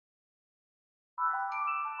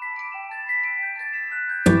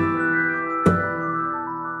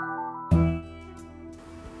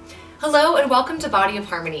Hello and welcome to Body of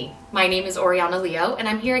Harmony. My name is Oriana Leo and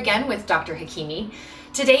I'm here again with Dr. Hakimi.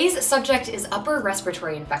 Today's subject is upper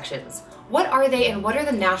respiratory infections. What are they and what are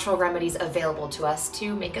the natural remedies available to us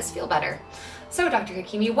to make us feel better? So Dr.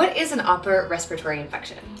 Hakimi, what is an upper respiratory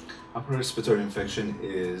infection? Upper respiratory infection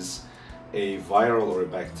is a viral or a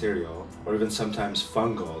bacterial or even sometimes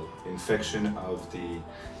fungal infection of the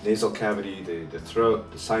nasal cavity, the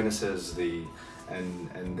throat, the sinuses, and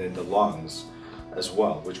then the lungs as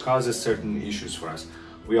well, which causes certain issues for us.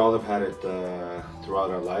 We all have had it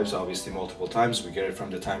throughout our lives, obviously multiple times. We get it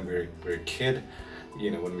from the time we're a kid.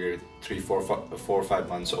 You know, when we're 3, 4, 4 or 5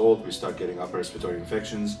 months old, we start getting upper respiratory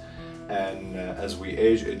infections. And as we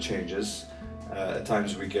age, it changes. At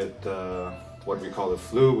times we get what we call the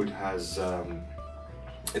flu, which has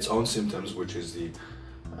its own symptoms, which is the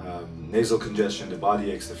nasal congestion, the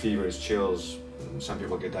body aches, the fevers, chills. Some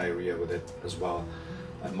people get diarrhea with it as well.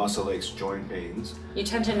 Muscle aches, joint pains. You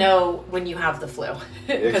tend to know when you have the flu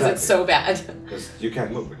because Exactly. It's so bad. Because you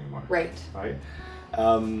can't move anymore. Right. Right?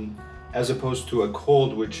 As opposed to a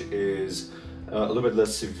cold, which is a little bit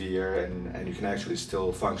less severe and you can actually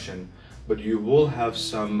still function, but you will have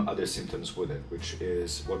some other symptoms with it, which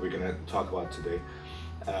is what we're going to talk about today,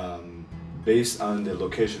 based on the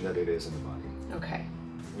location that it is in the body. Okay.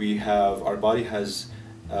 Our body has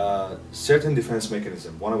certain defense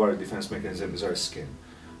mechanism. One of our defense mechanisms is our skin.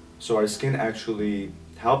 So our skin actually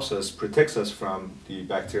helps us, protects us from the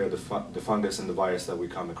bacteria, the fungus, and the virus that we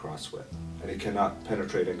come across with. And it cannot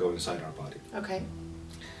penetrate and go inside our body. Okay.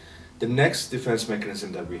 The next defense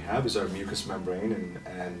mechanism that we have is our mucous membrane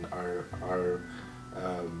and our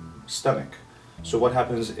stomach. So what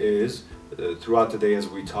happens is, throughout the day as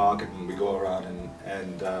we talk and we go around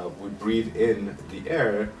and we breathe in the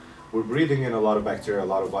air, we're breathing in a lot of bacteria, a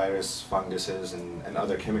lot of virus, funguses, and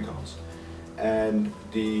other chemicals. And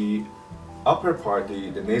the upper part,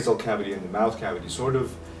 the nasal cavity and the mouth cavity, sort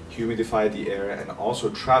of humidify the air and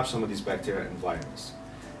also trap some of these bacteria and virus.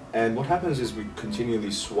 And what happens is we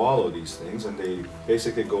continually swallow these things and they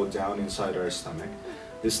basically go down inside our stomach.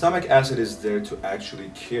 The stomach acid is there to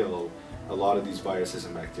actually kill a lot of these viruses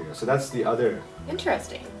and bacteria. So that's the other...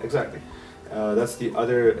 Interesting. Exactly. That's the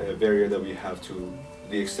other barrier that we have to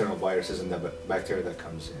the external viruses and the bacteria that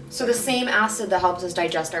comes in. So the same acid that helps us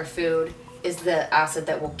digest our food is the acid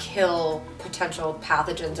that will kill potential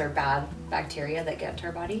pathogens or bad bacteria that get into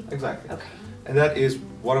our body? Exactly. Okay. And that is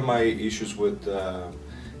one of my issues with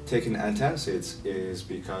taking antacids, is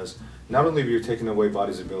because not only we're taking away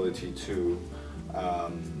body's ability to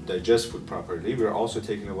digest food properly, we're also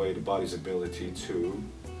taking away the body's ability to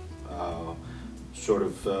sort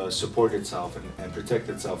of support itself and protect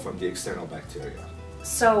itself from the external bacteria.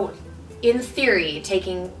 So, in theory,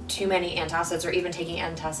 taking too many antacids or even taking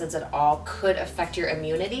antacids at all could affect your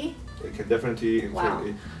immunity? It can definitely, Wow.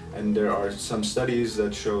 And there are some studies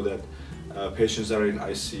that show that patients that are in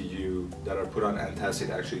ICU that are put on antacid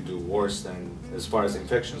actually do worse than, as far as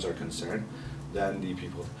infections are concerned, than the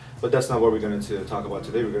people. But that's not what we're going to talk about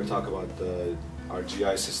today. We're going to talk about our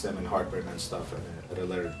GI system and heartburn and stuff at a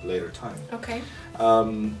later time. Okay. What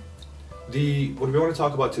we want to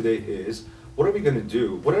talk about today is, what are we going to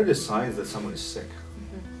do? What are the signs that someone is sick?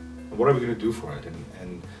 And what are we going to do for it?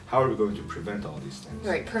 And how are we going to prevent all these things?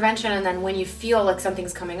 Right, prevention, and then when you feel like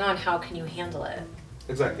something's coming on, how can you handle it?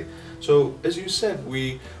 Exactly. So, as you said,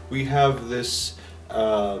 we have this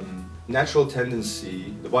natural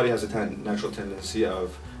tendency, the body has a natural tendency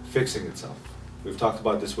of fixing itself. We've talked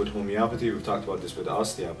about this with homeopathy, we've talked about this with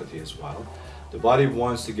osteopathy as well. The body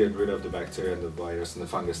wants to get rid of the bacteria and the virus and the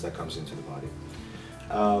fungus that comes into the body.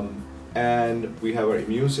 And we have our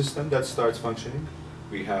immune system that starts functioning.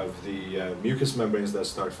 We have the mucous membranes that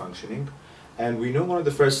start functioning. And we know one of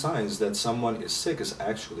the first signs that someone is sick is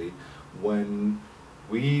actually when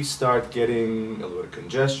we start getting a little bit of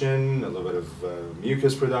congestion, a little bit of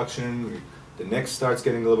mucus production, the neck starts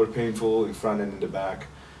getting a little bit painful in front and in the back,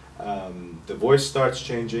 the voice starts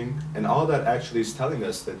changing, and all that actually is telling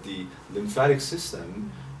us that the lymphatic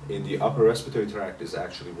system in the upper respiratory tract is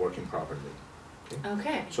actually working properly.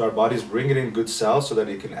 Okay. So our body's bringing in good cells so that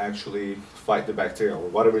it can actually fight the bacteria or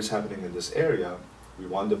whatever is happening in this area. We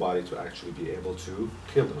want the body to actually be able to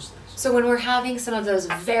kill those things. So when we're having some of those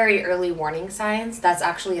very early warning signs, that's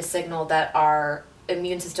actually a signal that our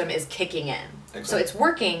immune system is kicking in. Exactly. So it's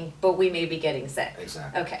working, but we may be getting sick.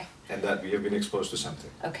 Exactly. Okay. And that we have been exposed to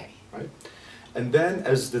something. Okay. Right? And then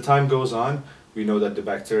as the time goes on, we know that the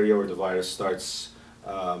bacteria or the virus starts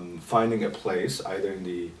finding a place either in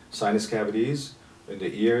the sinus cavities, in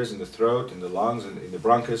the ears, in the throat, in the lungs, in the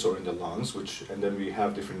bronchus or in the lungs, and then we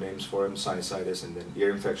have different names for them, sinusitis, and then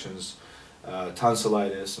ear infections,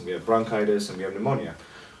 tonsillitis, and we have bronchitis, and we have pneumonia.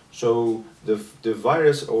 So the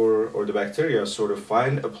virus or the bacteria sort of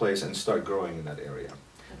find a place and start growing in that area.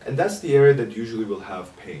 And that's the area that usually will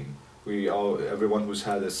have pain. Everyone who's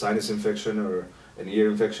had a sinus infection or an ear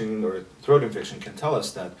infection or a throat infection can tell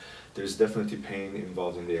us that there's definitely pain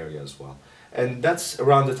involved in the area as well. And that's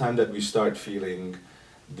around the time that we start feeling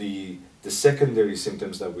the secondary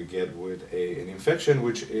symptoms that we get with an infection,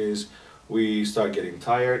 which is we start getting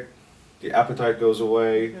tired, the appetite goes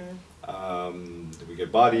away, we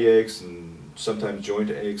get body aches and sometimes joint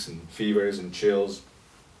aches and fevers and chills.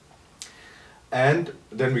 And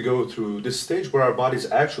then we go through this stage where our body's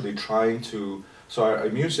actually trying to, so our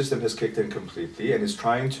immune system has kicked in completely and is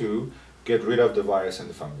trying to get rid of the virus and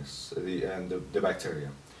the fungus and the bacteria.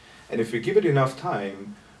 And if we give it enough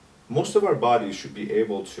time, most of our bodies should be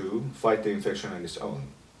able to fight the infection on its own.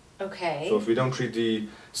 Okay. So if we don't treat the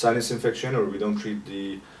sinus infection or we don't treat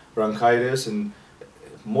the bronchitis, and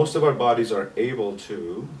most of our bodies are able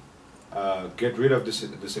to get rid of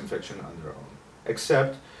this infection on their own.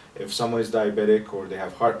 Except if someone is diabetic or they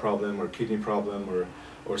have heart problem or kidney problem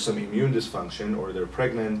or some immune dysfunction or they're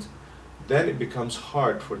pregnant, then it becomes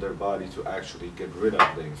hard for their body to actually get rid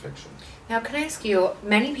of the infection. Now, can I ask you,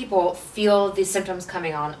 many people feel the symptoms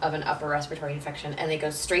coming on of an upper respiratory infection and they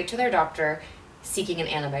go straight to their doctor seeking an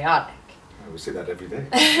antibiotic. We see that every day.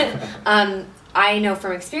 I know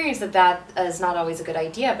from experience that is not always a good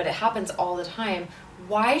idea, but it happens all the time.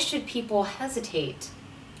 Why should people hesitate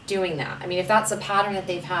doing that? I mean, if that's a pattern that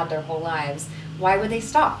they've had their whole lives, why would they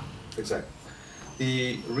stop? Exactly.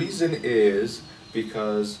 The reason is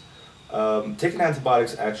because taking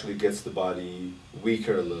antibiotics actually gets the body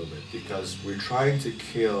weaker a little bit because we're trying to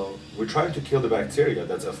kill the bacteria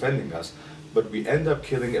that's offending us, but we end up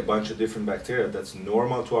killing a bunch of different bacteria that's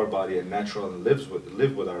normal to our body and natural and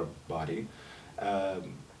live with our body,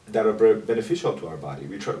 that are beneficial to our body.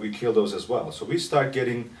 We kill those as well. So we start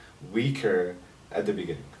getting weaker at the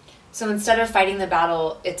beginning. So instead of fighting the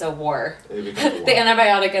battle, it's a war. It becomes a war. The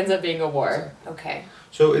antibiotic ends up being a war. Exactly. Okay.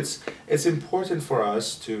 So it's important for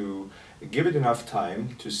us to give it enough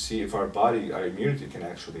time to see if our immunity can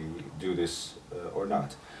actually do this or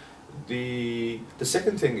not. The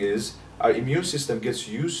second thing is our immune system gets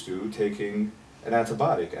used to taking an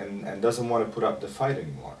antibiotic and doesn't want to put up the fight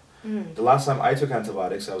anymore. The last time I took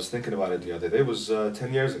antibiotics, I was thinking about it the other day, was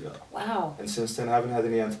 10 years ago. Wow. And since then I haven't had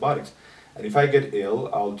any antibiotics. And if I get ill,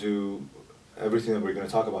 I'll do everything that we're going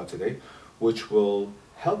to talk about today, which will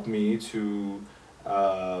help me to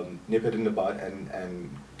nip it in the bud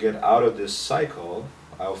and get out of this cycle.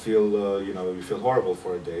 I'll feel, you feel horrible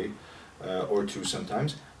for a day or two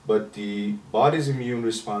sometimes, but the body's immune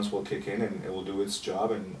response will kick in and it will do its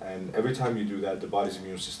job, and every time you do that, the body's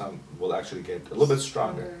immune system will actually get a little bit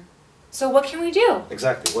stronger. So what can we do?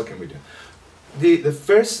 Exactly, what can we do? The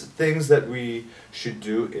first things that we should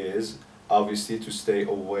do is obviously to stay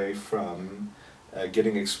away from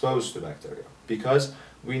getting exposed to bacteria, because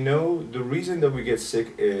we know the reason that we get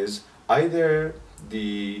sick is either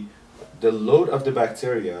the load of the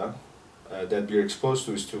bacteria that we're exposed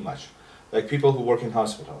to is too much. Like people who work in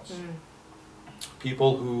hospitals,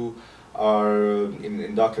 people who are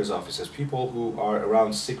in doctor's offices, people who are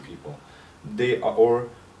around sick people.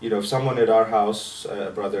 If someone at our house,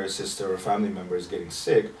 a brother, a sister, or family member is getting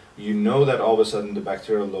sick, you know that all of a sudden the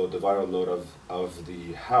bacterial load, the viral load of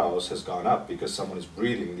the house has gone up because someone is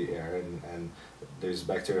breathing the air and there's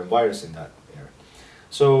bacteria and virus in that air.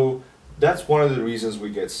 So that's one of the reasons we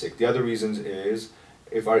get sick. The other reasons is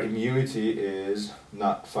if our immunity is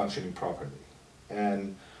not functioning properly.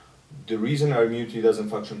 And the reason our immunity doesn't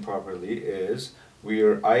function properly is we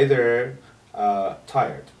are either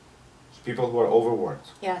tired, people who are overworked.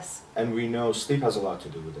 Yes. And we know sleep has a lot to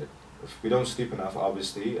do with it. If we don't sleep enough,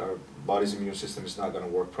 obviously, our body's immune system is not going to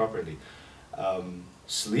work properly.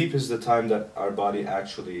 Sleep is the time that our body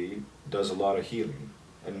actually does a lot of healing.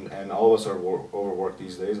 And all of us are overworked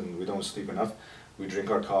these days and we don't sleep enough. We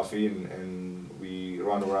drink our coffee and we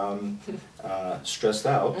run around stressed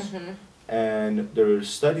out. And there are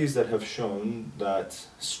studies that have shown that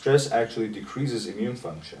stress actually decreases immune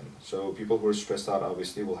function. So people who are stressed out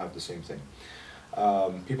obviously will have the same thing.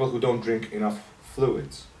 People who don't drink enough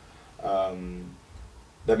fluids,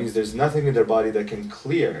 that means there's nothing in their body that can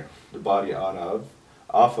clear the body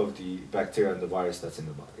off of the bacteria and the virus that's in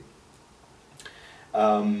the body.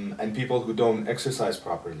 And people who don't exercise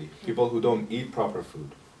properly, people who don't eat proper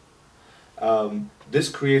food. This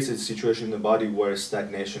creates a situation in the body where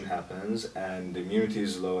stagnation happens and the immunity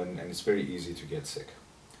is low and it's very easy to get sick.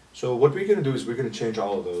 So what we're going to do is we're going to change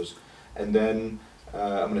all of those, and then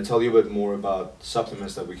I'm going to tell you a bit more about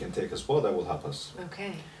supplements that we can take as well that will help us.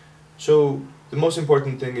 Okay. So the most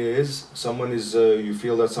important thing is someone is you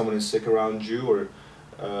feel that someone is sick around you, or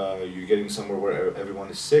you're getting somewhere where everyone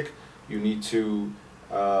is sick. You need to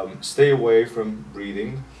stay away from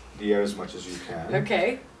breathing the air as much as you can.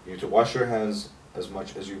 Okay. You need to wash your hands as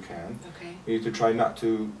much as you can. Okay. You need to try not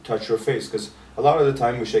to touch your face, because a lot of the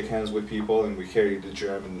time we shake hands with people and we carry the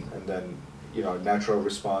germ, and then our natural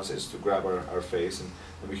response is to grab our face, and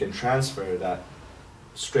we can transfer that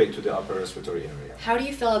straight to the upper respiratory area. How do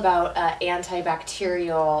you feel about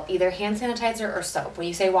antibacterial, either hand sanitizer or soap? When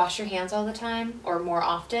you say wash your hands all the time or more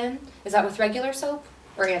often, is that with regular soap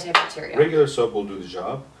or antibacterial? Regular soap will do the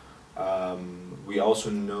job. We also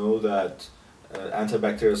know that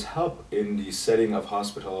antibacterials help in the setting of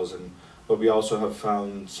hospitals, but we also have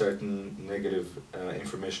found certain negative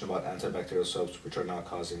information about antibacterial soaps which are not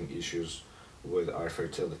causing issues with our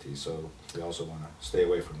fertility, so we also want to stay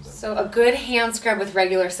away from them. So a good hand scrub with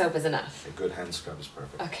regular soap is enough? A good hand scrub is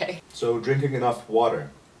perfect. Okay. So drinking enough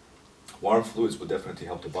water. Warm fluids will definitely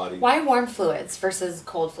help the body. Why warm fluids versus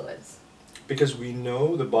cold fluids? Because we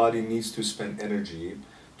know the body needs to spend energy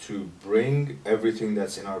to bring everything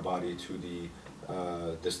that's in our body to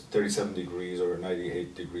this 37 degrees or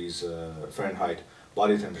 98 degrees Fahrenheit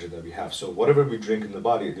body temperature that we have. So whatever we drink in the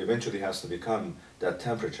body, it eventually has to become that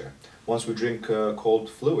temperature. Once we drink cold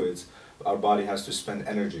fluids, our body has to spend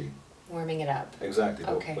energy. Warming it up. Exactly.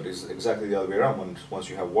 Okay. But it's exactly the other way around. Once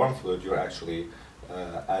you have warm fluid, you're actually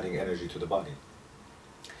adding energy to the body.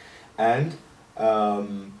 And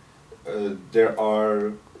there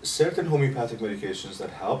are certain homeopathic medications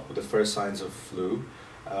that help with the first signs of flu.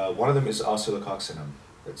 One of them is oscillococcinum.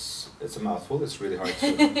 It's a mouthful. It's really hard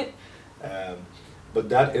to. But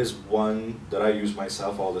that is one that I use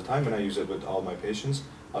myself all the time, and I use it with all my patients.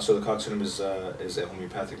 Oscillococcinum is a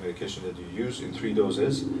homeopathic medication that you use in 3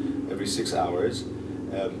 doses every 6 hours.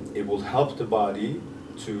 It will help the body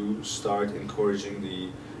to start encouraging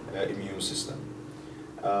the immune system.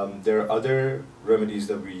 There are other remedies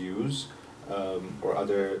that we use, or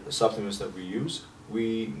other supplements that we use.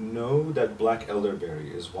 We know that black elderberry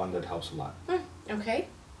is one that helps a lot. Okay.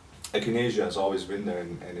 Echinacea has always been there,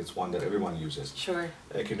 and it's one that everyone uses. Sure.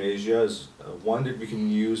 Echinacea is one that we can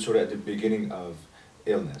use sort of at the beginning of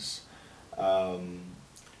illness.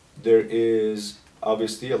 There is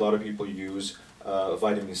obviously a lot of people use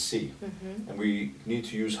vitamin C, and we need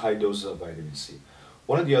to use high doses of vitamin C.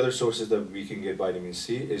 One of the other sources that we can get vitamin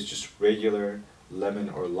C is just regular lemon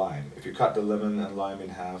or lime. If you cut the lemon and lime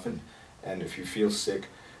in half, and if you feel sick,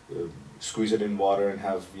 squeeze it in water and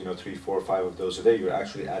have 3, 4, 5 of those a day, you're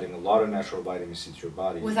actually adding a lot of natural vitamin C to your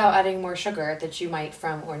body. Without adding more sugar that you might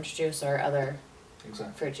from orange juice or other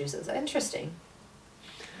fruit juices. Interesting.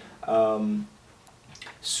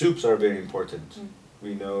 Soups are very important.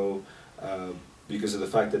 We know because of the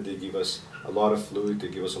fact that they give us a lot of fluid, they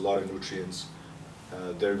give us a lot of nutrients.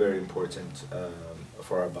 They're very important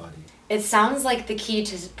for our body. It sounds like the key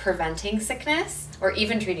to preventing sickness or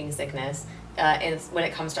even treating sickness when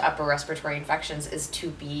it comes to upper respiratory infections is to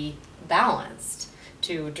be balanced,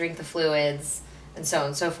 to drink the fluids and so on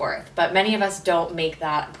and so forth. But many of us don't make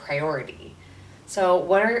that a priority. So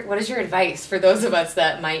what is your advice for those of us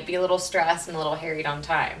that might be a little stressed and a little harried on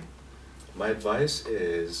time? My advice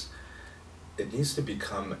is it needs to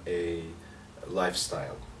become a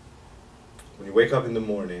lifestyle. When you wake up in the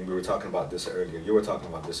morning, we were talking about this earlier, you were talking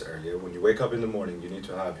about this earlier, when you wake up in the morning, you need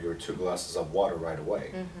to have your 2 glasses of water right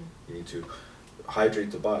away. You need to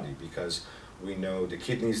hydrate the body, because we know the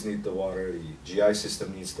kidneys need the water, the GI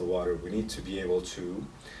system needs the water. We need to be able to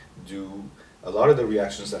do a lot of the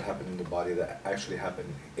reactions that happen in the body that actually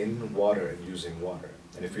happen in water and using water.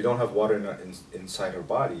 And if we don't have water inside our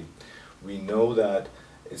body, we know that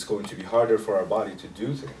it's going to be harder for our body to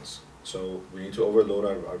do things. So we need to overload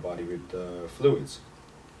our body with fluids.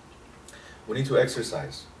 We need to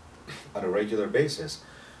exercise on a regular basis.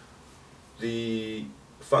 The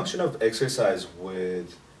function of exercise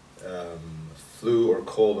with flu or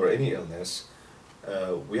cold or any illness,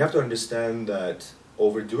 we have to understand that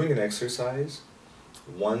overdoing an exercise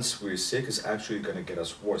once we're sick is actually going to get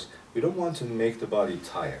us worse. We don't want to make the body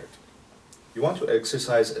tired. You want to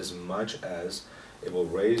exercise as much as it will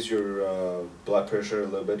raise your blood pressure a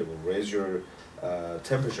little bit, it will raise your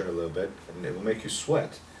temperature a little bit, and it will make you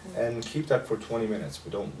sweat. And keep that for 20 minutes.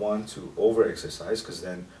 We don't want to over-exercise, because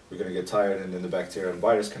then we're going to get tired, and then the bacteria and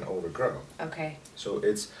virus can overgrow. Okay. So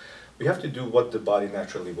we have to do what the body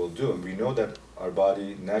naturally will do, and we know that our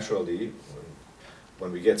body naturally,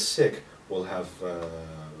 when we get sick, will have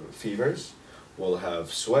fevers, we'll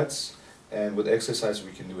have sweats, and with exercise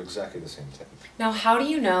we can do exactly the same thing. Now, how do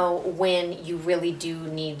you know when you really do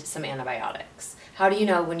need some antibiotics? How do you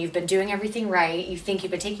know when you've been doing everything right, you think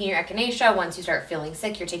you've been taking your echinacea, once you start feeling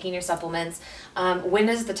sick, you're taking your supplements, when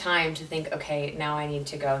is the time to think, okay, now I need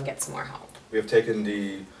to go and get some more help? We have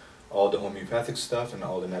taken all the homeopathic stuff and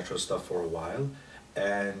all the natural stuff for a while,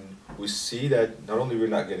 and we see that not only we're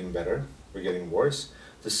not getting better, we're getting worse.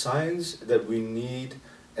 The signs that we need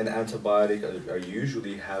an antibiotic are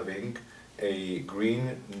usually having a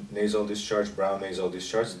green nasal discharge, brown nasal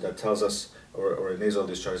discharge that tells us, or a nasal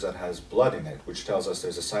discharge that has blood in it, which tells us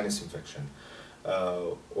there's a sinus infection,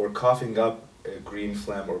 or coughing up a green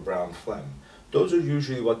phlegm or brown phlegm. Those are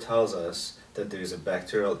usually what tells us that there is a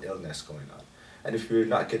bacterial illness going on. And if we're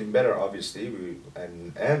not getting better, obviously,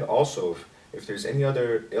 and also if there's any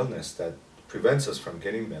other illness that prevents us from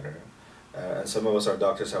getting better, and some of us, our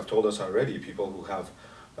doctors have told us already, people who have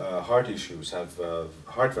heart issues, have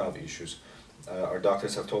heart valve issues, our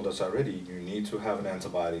doctors have told us already, you need to have an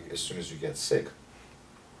antibiotic as soon as you get sick.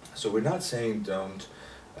 So we're not saying don't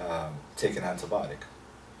take an antibiotic.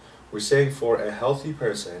 We're saying for a healthy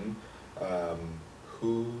person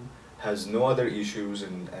who has no other issues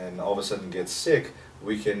and all of a sudden gets sick,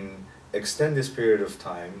 we can extend this period of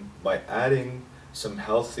time by adding some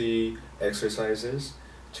healthy exercises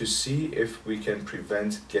to see if we can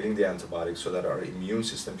prevent getting the antibiotic so that our immune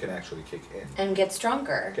system can actually kick in. And get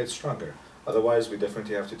stronger. Get stronger. Otherwise, we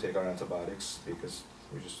definitely have to take our antibiotics because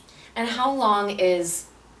we just... And how long is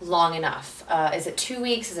long enough? Is it 2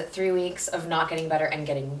 weeks? Is it 3 weeks of not getting better and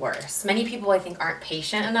getting worse? Many people, I think, aren't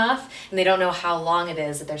patient enough, and they don't know how long it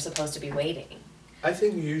is that they're supposed to be waiting. I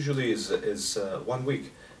think usually is 1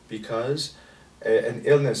 week, because an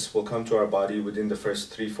illness will come to our body within the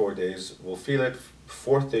first 3-4 days. We'll feel it.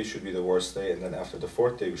 4th day should be the worst day, and then after the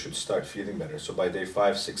 4th day we should start feeling better. So by day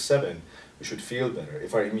 5, 6, 7 we should feel better.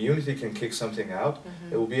 If our immunity can kick something out,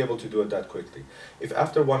 it will be able to do it that quickly. If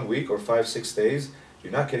after 1 week or 5, 6 days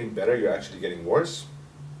you're not getting better, you're actually getting worse,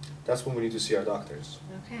 that's when we need to see our doctors.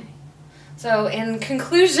 Okay. So in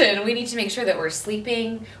conclusion, we need to make sure that we're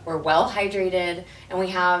sleeping, we're well hydrated, and we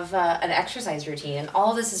have an exercise routine. And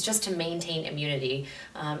all this is just to maintain immunity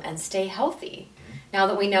and stay healthy. Now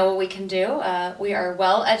that we know what we can do, we are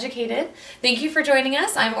well educated. Thank you for joining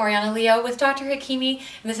us. I'm Oriana Leo with Dr. Hakimi,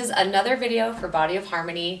 and this is another video for Body of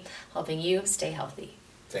Harmony, helping you stay healthy.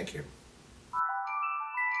 Thank you.